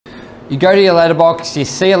You go to your letterbox, you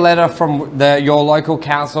see a letter from your local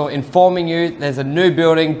council informing you there's a new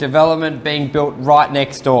building development being built right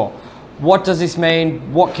next door. What does this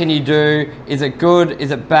mean? What can you do? Is it good?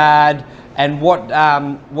 Is it bad? And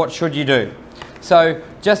what should you do? So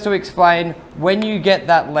just to explain, when you get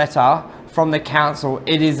that letter from the council,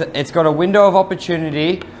 it's got a window of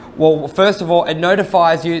opportunity. Well, first of all, it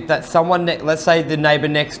notifies you that someone, let's say the neighbour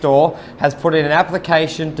next door, has put in an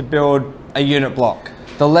application to build a unit block.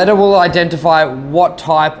 The letter will identify what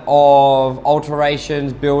type of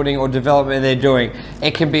alterations, building or development they're doing.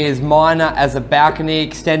 It can be as minor as a balcony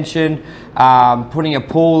extension, putting a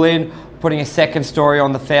pool in, putting a second story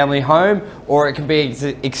on the family home, or it can be as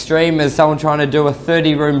extreme as someone trying to do a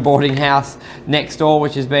 30-room boarding house next door,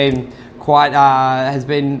 which has been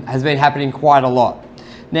happening quite a lot.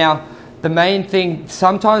 Now, the main thing,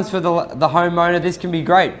 sometimes for the homeowner, this can be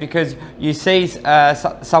great because you see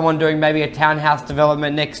someone doing maybe a townhouse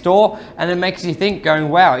development next door, and it makes you think, going,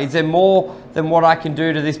 wow, is there more than what I can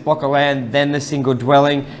do to this block of land than the single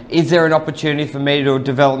dwelling? Is there an opportunity for me to do a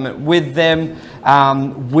development with them?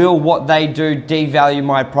 Will what they do devalue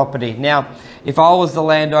my property? Now, if I was the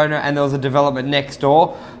landowner and there was a development next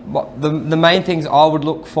door, the main things I would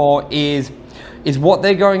look for is what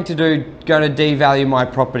they're going to do going to devalue my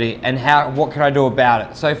property, and what can I do about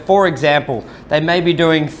it? So for example, they may be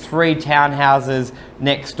doing 3 townhouses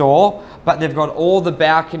next door, but they've got all the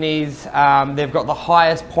balconies, they've got the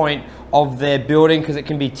highest point of their building because it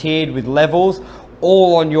can be tiered with levels,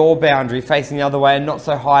 all on your boundary facing the other way and not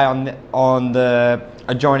so high on the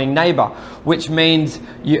adjoining neighbour, which means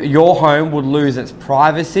your home would lose its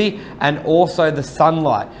privacy and also the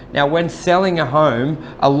sunlight. Now, when selling a home,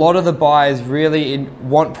 a lot of the buyers really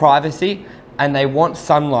want privacy and they want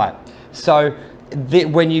sunlight. So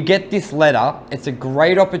when you get this letter, it's a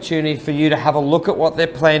great opportunity for you to have a look at what they're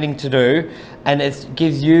planning to do, and it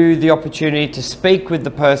gives you the opportunity to speak with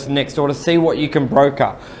the person next door to see what you can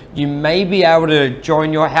broker. You may be able to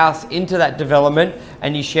join your house into that development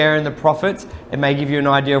and you share in the profits. It may give you an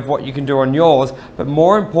idea of what you can do on yours, but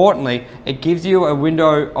more importantly, it gives you a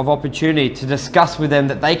window of opportunity to discuss with them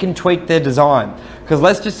that they can tweak their design. Because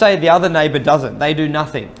let's just say the other neighbour doesn't, they do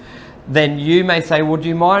nothing. Then you may say, well, do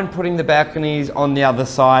you mind putting the balconies on the other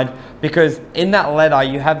side? Because in that letter,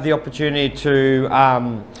 you have the opportunity to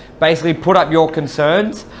basically put up your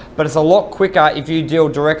concerns, but it's a lot quicker if you deal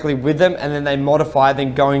directly with them and then they modify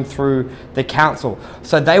than going through the council.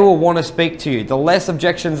 So they will want to speak to you. The less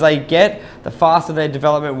objections they get, the faster their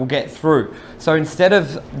development will get through. So instead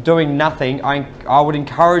of doing nothing, I would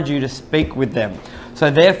encourage you to speak with them. So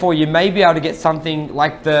therefore, you may be able to get something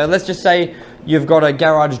like let's just say you've got a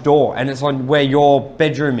garage door and it's on where your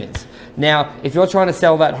bedroom is. Now, if you're trying to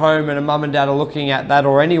sell that home and a mum and dad are looking at that,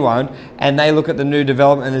 or anyone, and they look at the new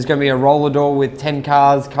development and there's going to be a roller door with 10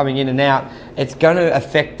 cars coming in and out, it's going to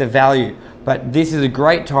affect the value. But this is a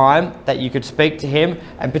great time that you could speak to him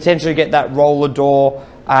and potentially get that roller door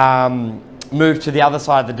moved to the other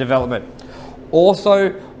side of the development.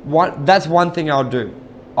 Also, that's one thing I'll do.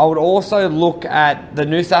 I would also look at the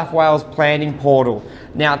New South Wales Planning Portal.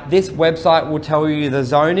 Now, this website will tell you the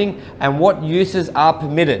zoning and what uses are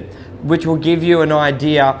permitted, which will give you an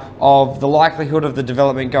idea of the likelihood of the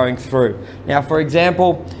development going through. Now, for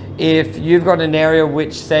example, if you've got an area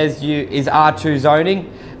which says is R2 zoning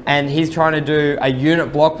and he's trying to do a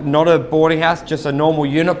unit block, not a boarding house, just a normal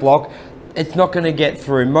unit block, it's not going to get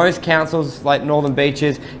through. Most councils, like Northern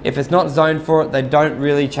Beaches, if it's not zoned for it, they don't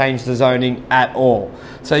really change the zoning at all.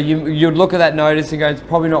 So you'd look at that notice and go, it's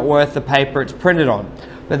probably not worth the paper it's printed on.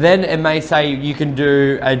 But then it may say you can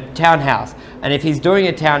do a townhouse. And if he's doing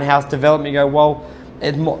a townhouse development, you go, well,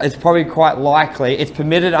 it's probably quite likely. It's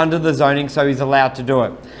permitted under the zoning, so he's allowed to do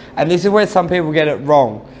it. And this is where some people get it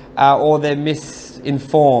wrong, or they're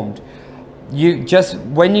misinformed.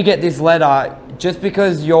 When you get this letter, just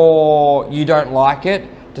because you don't like it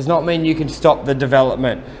does not mean you can stop the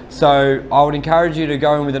development. So I would encourage you to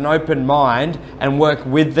go in with an open mind and work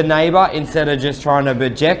with the neighbour instead of just trying to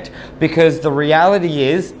object, because the reality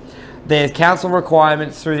is there's council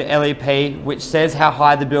requirements through the LEP which says how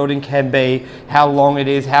high the building can be, how long it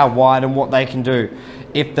is, how wide, and what they can do.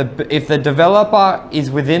 If the developer is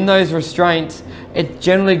within those restraints, it's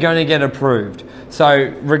generally going to get approved.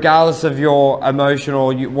 So regardless of your emotion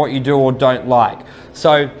or what you do or don't like.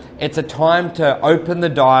 So it's a time to open the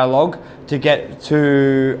dialogue, to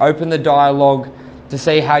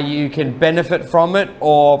see how you can benefit from it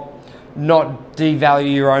or not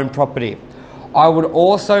devalue your own property. I would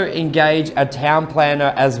also engage a town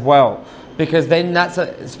planner as well, because then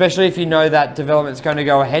especially if you know that development's going to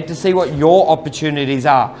go ahead, to see what your opportunities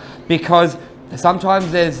are. Because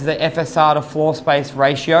Sometimes there's the FSR to floor space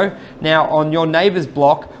ratio. Now on your neighbour's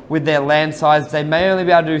block with their land size, they may only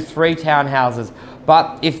be able to do 3 townhouses.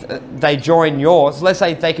 But if they join yours, let's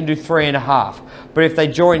say they can do 3.5. But if they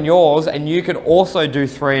join yours and you could also do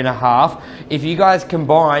 3.5, if you guys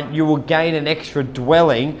combine, you will gain an extra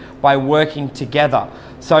dwelling by working together.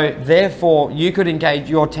 So therefore, you could engage,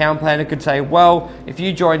 your town planner could say, well, if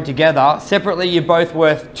you join together, separately you're both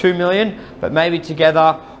worth 2 million, but maybe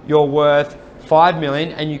together you're worth 5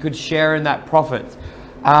 million and you could share in that profit.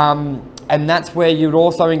 And that's where you'd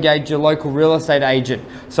also engage your local real estate agent.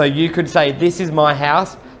 So you could say, this is my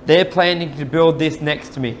house, they're planning to build this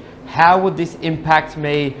next to me. How would this impact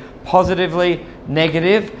me positively,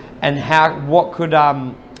 negative, and how could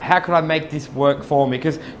I make this work for me?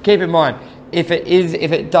 Because keep in mind, if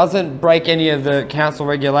it doesn't break any of the council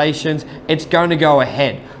regulations, it's going to go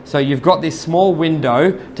ahead. So you've got this small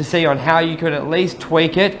window to see on how you could at least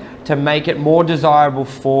tweak it to make it more desirable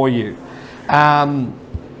for you.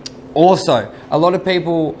 Also, a lot of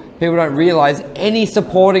people don't realize any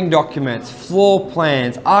supporting documents, floor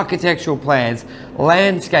plans, architectural plans,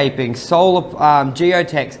 landscaping, solar,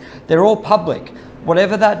 geotechs, they're all public.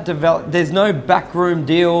 Whatever that there's no backroom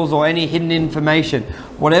deals or any hidden information.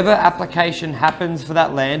 Whatever application happens for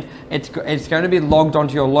that land, it's going to be logged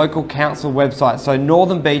onto your local council website. So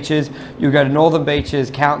Northern Beaches, you go to Northern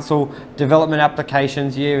Beaches Council Development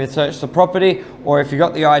Applications, you either search the property, or if you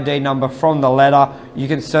got the ID number from the letter, you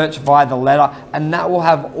can search via the letter, and that will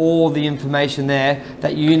have all the information there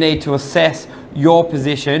that you need to assess your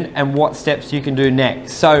position and what steps you can do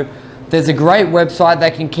next. So there's a great website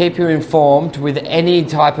that can keep you informed with any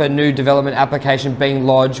type of new development application being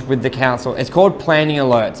lodged with the council. It's called Planning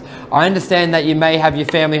Alerts. I understand that you may have your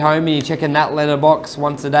family home and you're checking that letterbox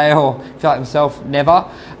once a day, or feel like myself, never.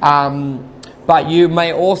 But you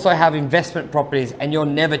may also have investment properties and you're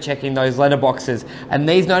never checking those letterboxes. And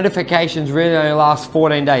these notifications really only last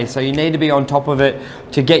 14 days. So you need to be on top of it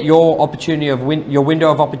to get your opportunity your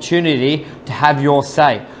window of opportunity to have your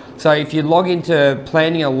say. So if you log into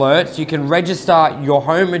Planning Alerts, you can register your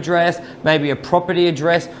home address, maybe a property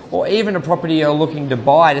address, or even a property you're looking to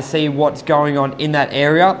buy to see what's going on in that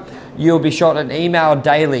area. You'll be shot an email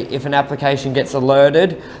daily if an application gets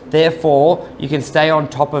alerted. Therefore, you can stay on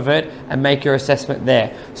top of it and make your assessment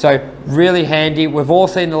there. So really handy. We've all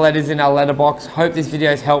seen the letters in our letterbox. Hope this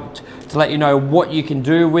video has helped to let you know what you can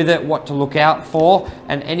do with it, what to look out for,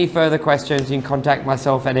 and any further questions, you can contact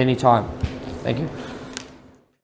myself at any time. Thank you.